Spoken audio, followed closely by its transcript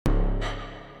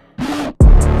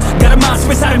got a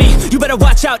monster inside of me. You better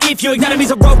watch out if you ignite me.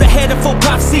 A road ahead of full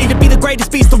prophecy, to be the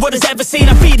greatest beast the world has ever seen.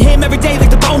 I feed him every day like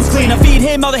the bones clean. I feed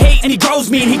him all the hate and he grows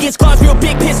mean. He gets claws real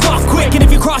big, pissed off quick, and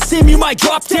if you cross him you might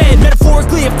drop dead.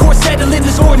 Metaphorically, of course, settling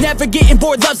the sword, never getting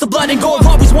bored, loves the blood and gore.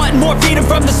 Always wanting more, freedom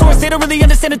from the source. They don't really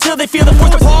understand until they feel the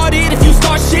force departed. If you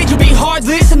start shit, you'll be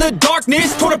heartless in the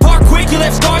darkness, torn apart quick. You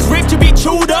left scars ripped, you'll be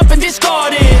chewed up and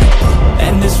discarded.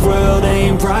 And this world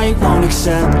ain't right, won't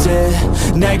accept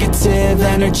it. Negative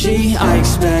energy, I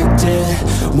expect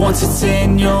it. Once it's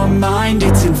in your mind,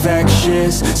 it's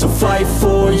infectious. So fight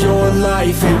for your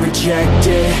life and reject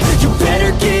it. You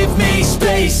better give me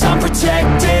space, I'm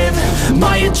protective.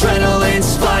 My adrenaline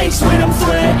spikes when I'm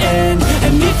threatened.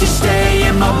 And if you stay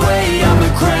in my way, I'm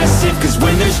aggressive. Cause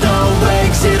when there's no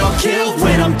exit, I'll kill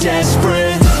when I'm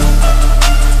desperate.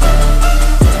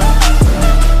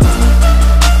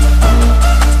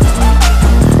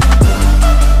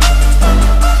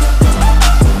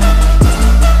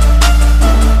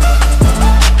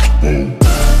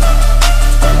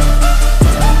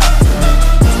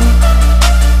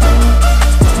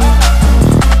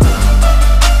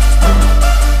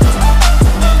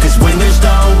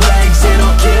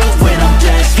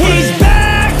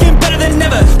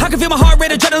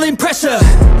 Adrenaline pressure,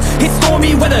 it's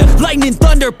stormy weather, lightning,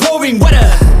 thunder, pouring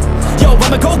weather. Yo,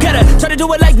 I'm a go-getter, try to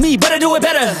do it like me, but I do it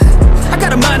better. I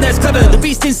got a mind that's clever, the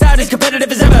beast inside is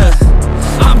competitive as ever.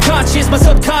 I'm conscious, my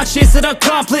subconscious, an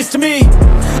accomplice to me.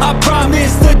 I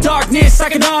promise the darkness, I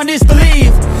can honest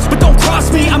believe. But don't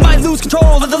cross me, I might lose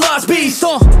control of the lost beast.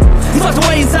 He's locked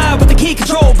away inside with the key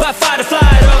controlled by fight or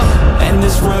flight. And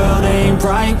this world ain't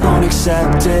right, won't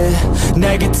accept it.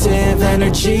 Negative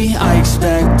energy, I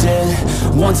expect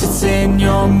it. Once it's in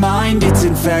your mind, it's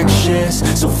infectious.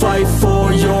 So fight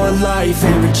for your life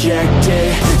and reject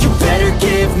it. You better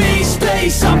give me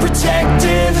space, I'm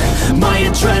protective. My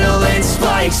adrenaline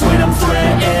spikes when I'm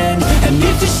threatened. And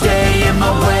if you stay in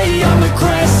my way, I'm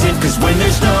aggressive. Cause when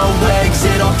there's no